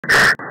This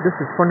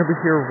is fun to be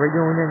here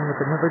radioing in with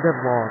another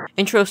devlog.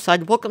 Intro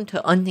aside, welcome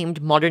to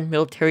Unnamed Modern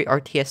Military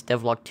RTS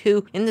Devlog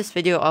 2. In this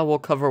video, I will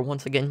cover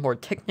once again more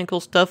technical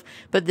stuff,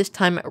 but this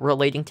time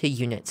relating to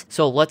units.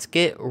 So let's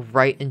get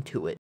right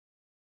into it.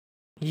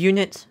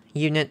 Units.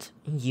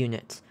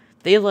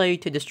 They allow you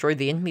to destroy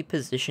the enemy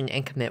position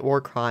and commit war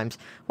crimes.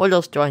 What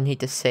else do I need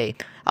to say?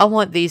 I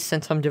want these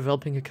since I'm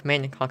developing a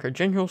Command & Conquer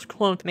Generals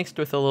clone mixed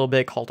with a little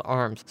bit called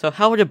Arms. So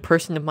how would a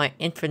person of my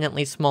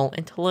infinitely small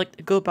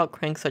intellect go about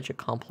creating such a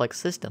complex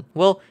system?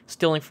 Well,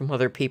 stealing from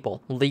other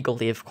people.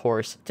 Legally, of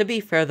course. To be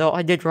fair though,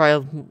 I did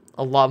write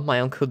a lot of my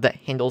own code that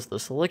handles the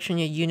selection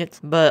of units,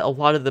 but a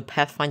lot of the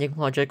pathfinding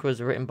logic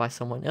was written by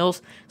someone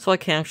else, so I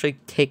can actually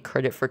take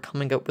credit for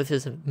coming up with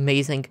this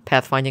amazing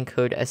pathfinding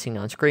code as seen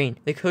on screen.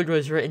 The code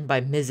was written by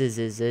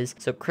Mrs.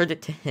 so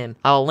credit to him.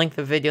 I'll link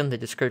the video in the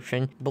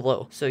description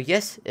below. So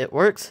yes, it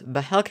works,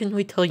 but how can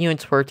we tell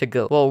units where to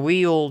go? Well,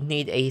 we'll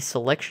need a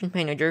selection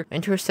manager,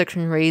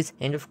 intersection arrays,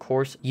 and of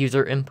course,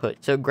 user input.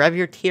 So grab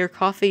your tea or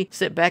coffee,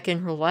 sit back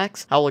and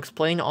relax. I'll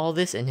explain all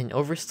this in an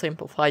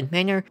oversimplified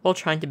manner while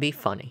trying to be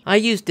funny. I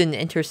used an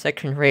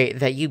intersection array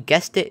that, you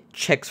guessed it,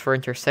 checks for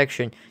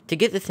intersection to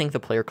get the thing the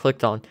player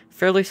clicked on.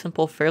 Fairly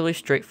simple, fairly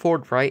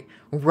straightforward, right?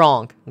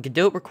 Wrong.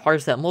 Godot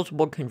requires that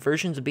multiple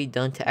conversions be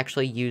done to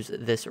actually use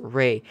this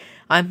array.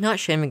 I'm not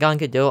shaming on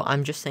Godot,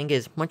 I'm just saying it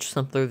is much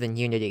simpler than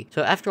Unity.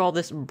 So after all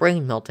this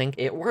brain melting,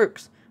 it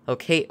works.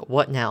 Okay,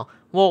 what now?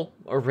 Well,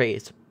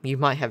 arrays. You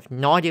might have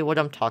no idea what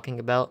I'm talking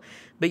about,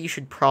 but you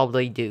should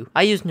probably do.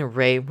 I use an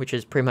array, which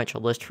is pretty much a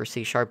list for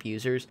C#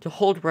 users, to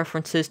hold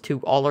references to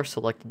all our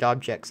selected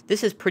objects.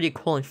 This is pretty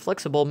cool and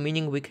flexible,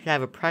 meaning we could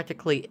have a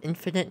practically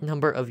infinite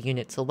number of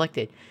units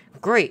selected.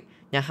 Great!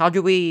 Now how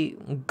do we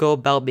go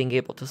about being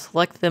able to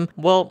select them?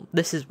 Well,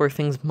 this is where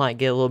things might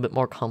get a little bit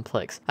more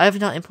complex. I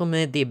have not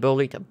implemented the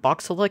ability to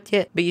box select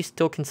yet, but you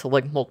still can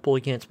select multiple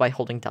units by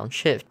holding down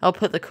shift. I'll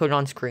put the code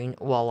on screen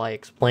while I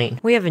explain.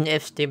 We have an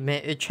if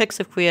statement. It checks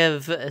if we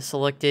have a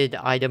selected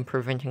item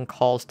preventing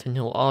calls to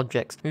null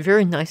objects.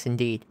 Very nice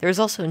indeed. There's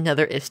also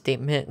another if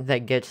statement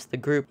that gets the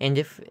group, and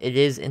if it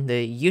is in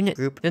the unit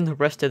group, then the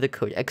rest of the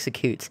code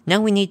executes.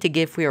 Now we need to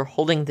get if we are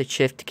holding the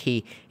shift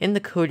key. In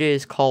the code it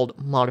is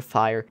called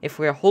modifier.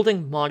 If we are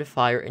holding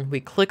modifier and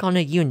we click on a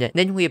unit,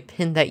 then we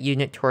append that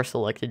unit to our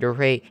selected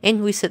array,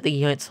 and we set the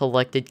unit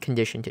selected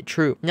condition to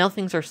true. Now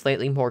things are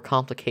slightly more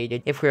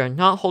complicated. If we are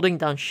not holding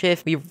down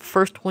shift, we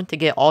first want to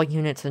get all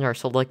units in our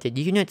selected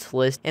units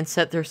list and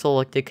set their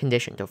selected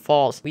condition to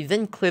false. We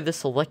then clear the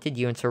selected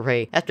units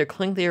array. After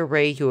clearing the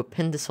array, you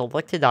append the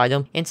selected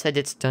item and set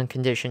its done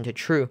condition to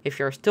true. If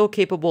you are still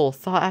capable of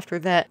thought after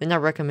that, then I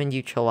recommend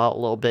you chill out a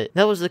little bit.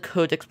 That was the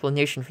code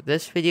explanation for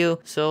this video,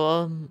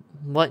 so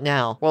what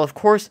now? Well, of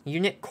course,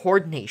 unit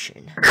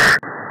coordination.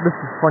 This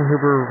is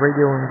FunHuber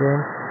radioing in.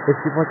 If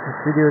you like this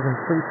video, then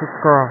please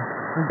subscribe.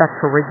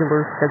 Back to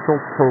regular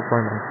scheduled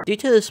programming. Due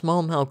to the small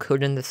amount of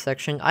code in this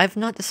section, I have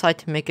not decided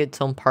to make it its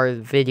own part of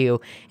the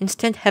video,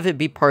 instead have it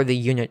be part of the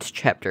units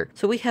chapter.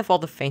 So we have all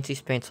the fancy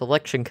span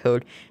selection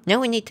code. Now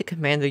we need to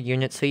command the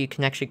unit so you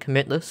can actually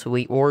commit the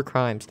sweet war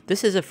crimes.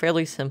 This is a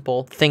fairly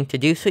simple thing to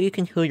do so you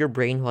can heal your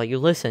brain while you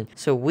listen.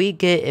 So we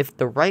get if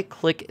the right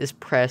click is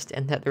pressed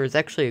and that there is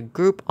actually a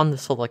group on the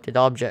selected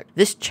object.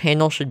 This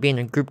channel should be in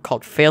a group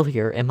called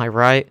failure, am I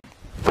right?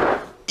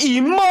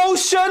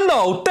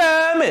 Emotional,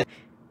 damn it!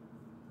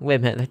 Wait a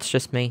minute, that's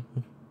just me.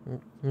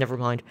 Never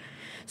mind.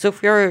 So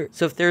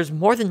if there's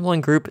more than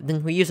one group,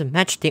 then we use a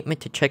match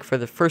statement to check for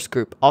the first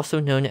group, also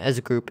known as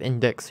group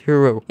index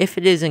 0. If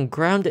it is in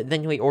ground,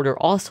 then we order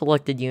all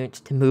selected units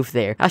to move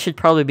there. I should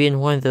probably be in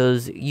one of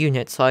those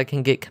units so I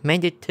can get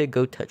commanded to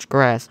go touch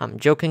grass. I'm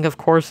joking, of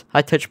course.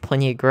 I touch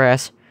plenty of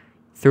grass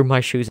through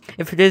my shoes.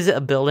 If it is a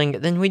building,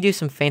 then we do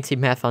some fancy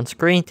math on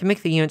screen to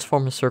make the units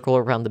form a circle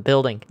around the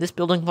building. This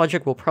building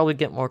logic will probably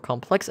get more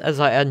complex as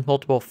I add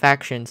multiple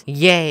factions.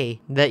 Yay!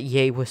 That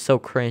yay was so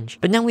cringe.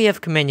 But now we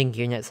have commanding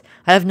units.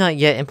 I have not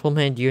yet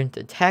implemented unit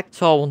attack,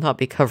 so I will not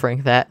be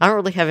covering that. I don't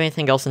really have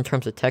anything else in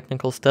terms of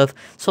technical stuff,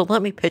 so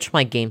let me pitch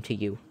my game to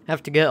you. I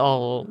have to get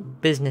all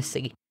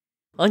businessy.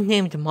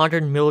 Unnamed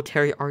Modern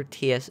Military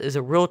RTS is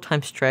a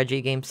real-time strategy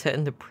game set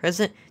in the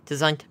present,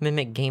 designed to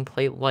mimic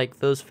gameplay like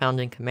those found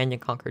in Command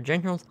 & Conquer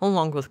Generals,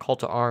 along with Call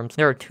to Arms.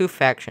 There are two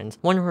factions,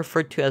 one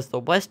referred to as the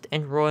West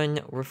and one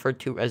referred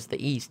to as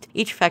the East.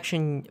 Each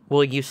faction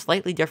will use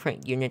slightly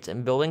different units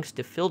and buildings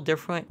to feel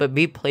different, but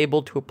be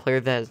playable to a player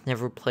that has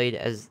never played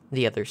as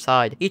the other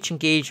side. Each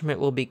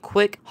engagement will be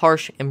quick,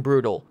 harsh, and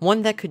brutal,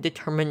 one that could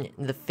determine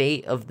the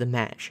fate of the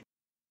match.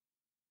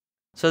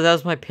 So that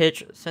was my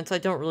pitch. Since I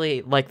don't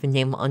really like the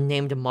name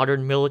Unnamed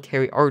Modern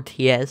Military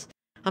RTS,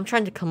 I'm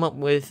trying to come up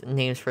with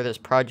names for this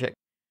project.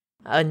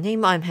 A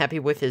name I'm happy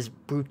with is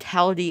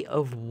Brutality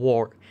of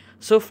War.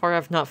 So far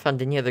I've not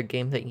found any other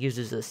game that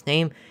uses this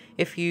name.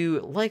 If you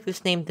like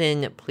this name,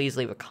 then please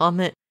leave a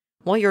comment.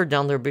 While you're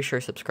down there, be sure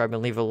to subscribe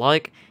and leave a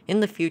like. In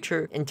the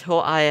future,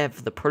 until I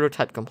have the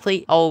prototype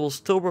complete, I will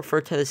still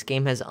refer to this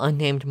game as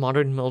Unnamed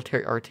Modern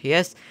Military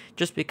RTS,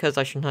 just because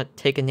I should not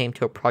take a name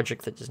to a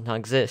project that does not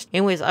exist.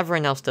 Anyways, I've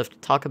run out of stuff to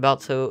talk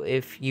about, so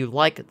if you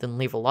like, then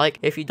leave a like.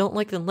 If you don't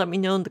like, then let me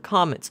know in the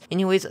comments.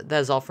 Anyways, that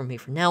is all from me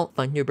for now.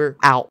 FunNoober,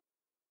 out.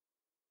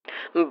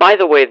 By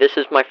the way, this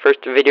is my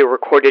first video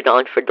recorded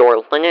on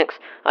Fedora Linux.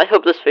 I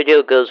hope this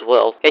video goes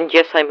well. And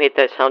yes, I made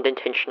that sound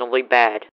intentionally bad.